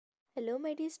Hello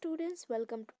my dear students,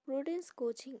 welcome to Prudence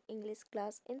Coaching English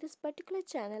class. In this particular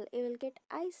channel, you will get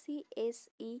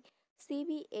ICSE,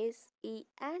 CBSE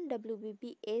and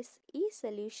WBBSE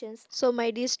solutions. So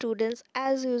my dear students,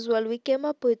 as usual we came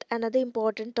up with another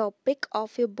important topic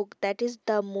of your book, that is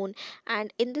the moon,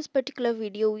 and in this particular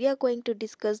video we are going to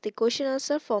discuss the question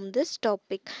answer from this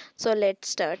topic. So let's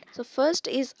start. So first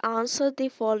is answer the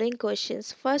following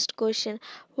questions. First question,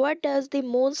 what does the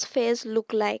moon's phase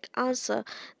look like? Answer,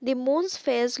 the moon's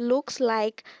phase looks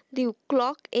like the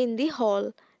clock in the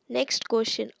hall. Next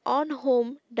question, on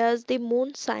whom does the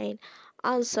moon shine?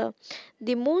 Answer,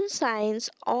 the moon shines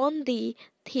on the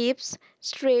thieves,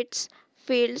 streets,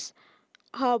 fields,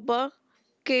 harbor,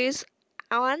 quays,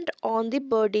 and on the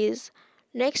birdies.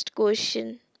 Next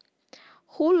question,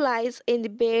 who lies in the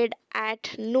bed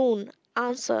at noon?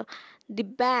 Answer, the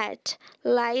bat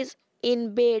lies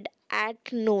in bed at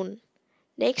noon.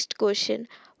 Next question,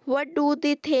 what do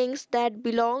the things that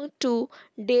belong to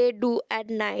day do at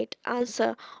night?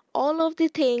 Answer, all of the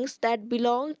things that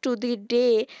belong to the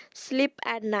day sleep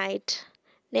at night.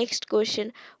 Next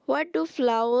question, what do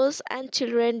flowers and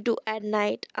children do at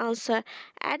night? Answer,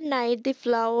 at night the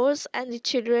flowers and the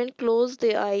children close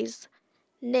their eyes.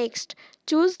 Next,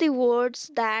 choose the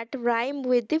words that rhyme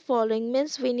with the following.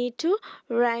 Means we need to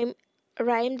rhyme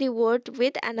the word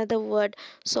with another word.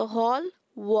 So hall,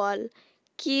 wall,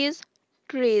 keys,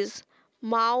 trees,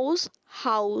 mouse,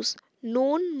 house,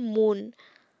 noon, moon.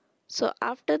 So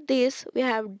after this we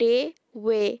have day,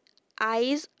 way,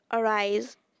 eyes,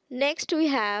 arise. Next we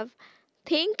have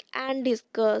think and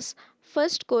discuss.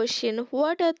 First question,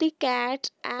 what are the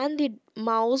cat and the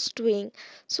mouse doing?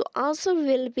 So answer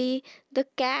will be, the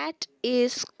cat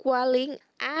is squalling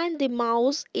and the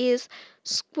mouse is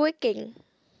squeaking.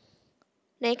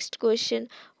 Next question,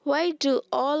 why do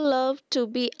all love to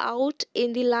be out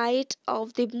in the light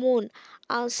of the moon?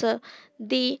 Answer,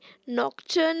 the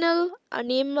nocturnal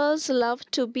animals love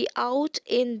to be out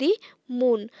in the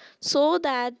moon so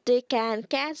that they can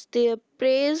catch their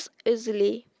prey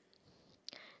easily.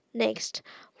 Next,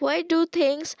 why do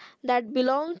things that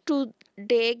belong to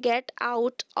day get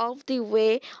out of the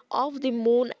way of the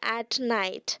moon at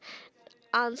night?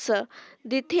 Answer,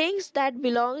 the things that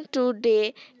belong to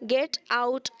day get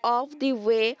out of the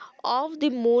way of the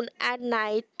moon at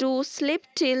night to sleep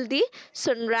till the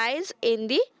sunrise in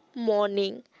the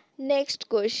morning. Next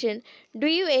question, do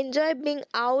you enjoy being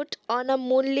out on a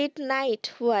moonlit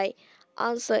night? Why?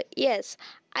 Answer, yes,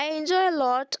 I enjoy a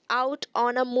lot out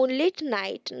on a moonlit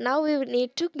night. Now we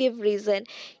need to give reason.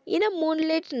 In a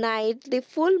moonlit night, the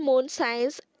full moon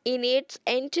shines in its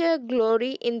entire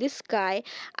glory in the sky.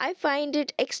 I find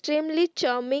it extremely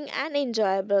charming and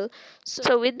enjoyable.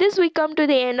 So with this we come to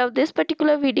the end of this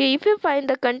particular video. If you find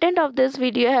the content of this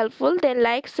video helpful, then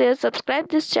like, share, subscribe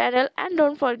this channel, and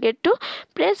don't forget to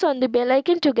press on the bell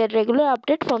icon to get regular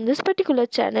update from this particular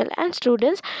channel. And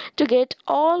students, to get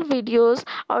all videos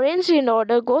arranged in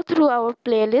order, go through our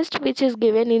playlist which is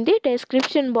given in the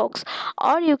description box,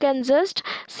 or you can just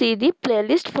see the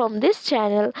playlist from this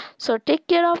channel. So take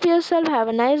care of yourself, have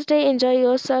a nice day, enjoy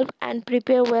yourself, and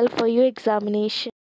prepare well for your examination.